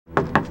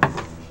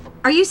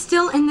Are you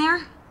still in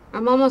there?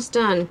 I'm almost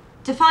done.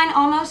 Define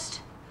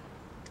almost.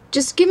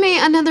 Just give me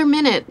another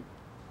minute.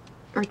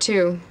 Or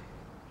two.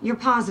 You're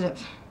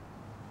positive.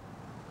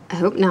 I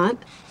hope not.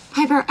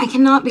 Piper, I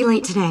cannot be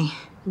late today.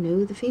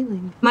 Know the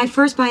feeling. My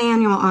first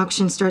biannual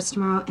auction starts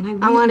tomorrow, and I really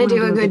want to wanna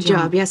do a good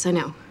job. Yes, I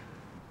know.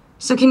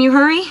 So can you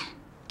hurry?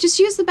 Just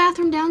use the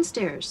bathroom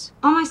downstairs.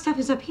 All my stuff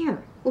is up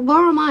here. Well,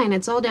 borrow mine.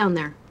 It's all down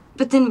there.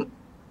 But then...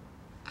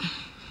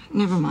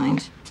 Never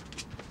mind.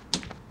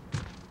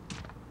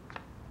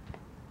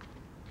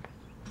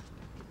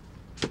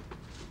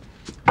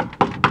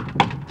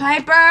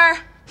 Piper!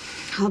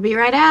 I'll be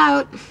right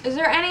out. Is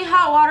there any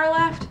hot water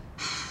left?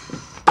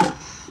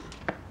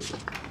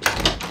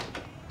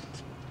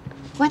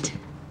 What?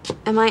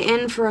 Am I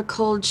in for a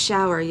cold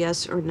shower,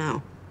 yes or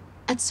no?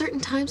 At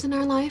certain times in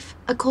our life,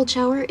 a cold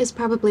shower is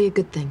probably a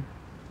good thing.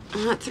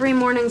 Not 3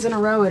 mornings in a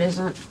row, it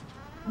isn't.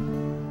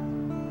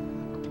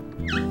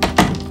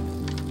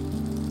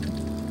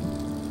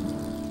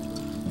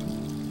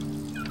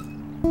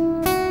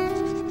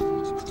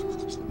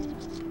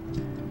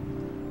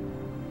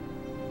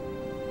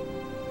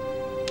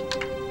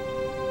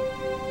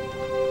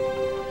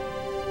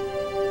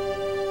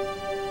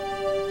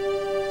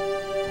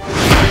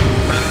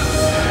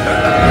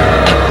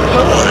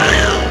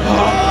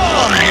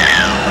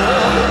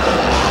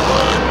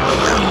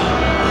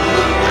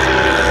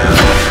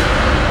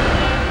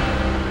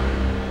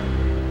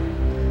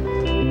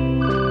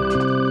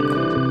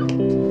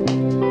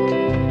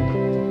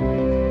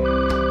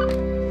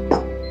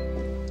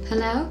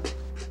 Hello?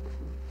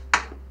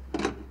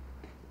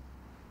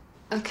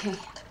 Okay.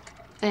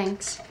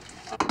 Thanks.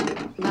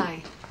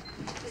 Bye.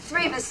 The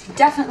three of us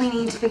definitely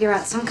need to figure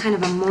out some kind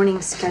of a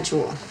morning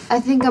schedule.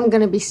 I think I'm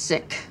gonna be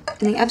sick.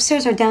 In the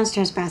upstairs or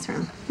downstairs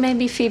bathroom?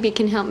 Maybe Phoebe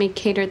can help me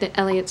cater the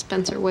Elliot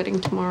Spencer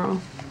wedding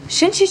tomorrow.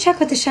 Shouldn't you check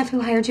with the chef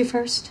who hired you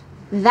first?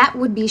 That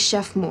would be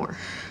Chef Moore.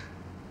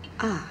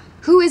 Ah.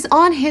 Who is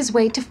on his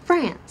way to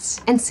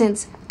France. And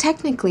since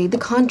technically the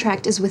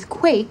contract is with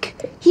Quake,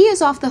 he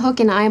is off the hook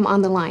and I am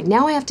on the line.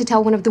 Now I have to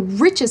tell one of the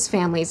richest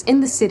families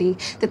in the city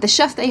that the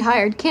chef they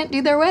hired can't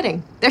do their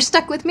wedding. They're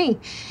stuck with me.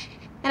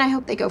 And I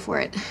hope they go for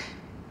it.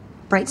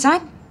 Bright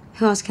side?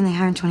 Who else can they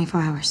hire in 24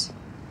 hours?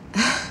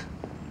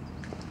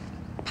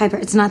 Piper,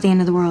 it's not the end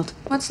of the world.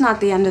 What's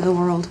not the end of the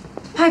world?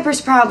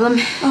 Piper's problem.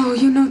 Oh,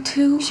 you know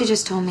too? She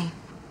just told me.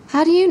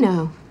 How do you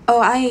know?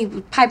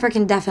 Oh, Piper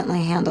can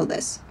definitely handle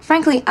this.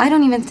 Frankly, I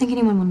don't even think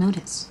anyone will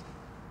notice.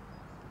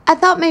 I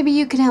thought maybe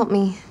you could help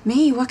me.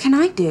 Me? What can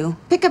I do?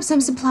 Pick up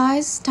some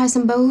supplies, tie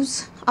some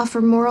bows, offer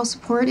moral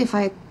support if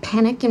I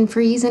panic and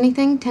freeze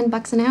anything,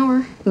 $10 an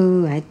hour.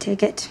 Ooh, I'd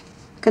take it.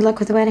 Good luck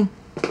with the wedding.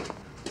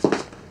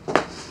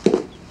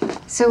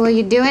 So will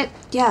you do it?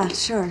 Yeah,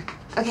 sure.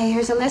 Okay,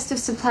 here's a list of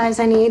supplies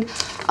I need.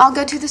 I'll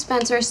go to the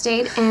Spencer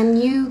estate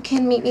and you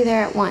can meet me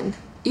there at 1.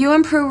 You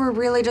and Prue were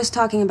really just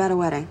talking about a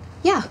wedding.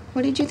 Yeah,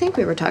 what did you think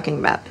we were talking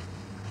about?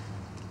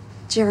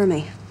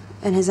 Jeremy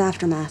and his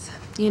aftermath.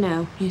 You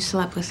know, you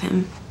slept with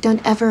him.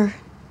 Don't ever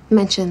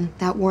mention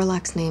that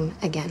warlock's name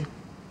again.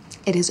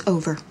 It is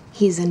over.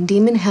 He's in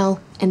demon hell,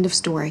 end of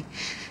story.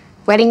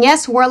 Wedding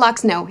yes,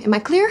 warlocks no. Am I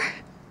clear?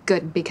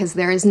 Good, because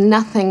there is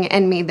nothing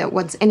in me that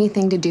wants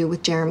anything to do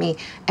with Jeremy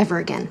ever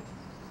again.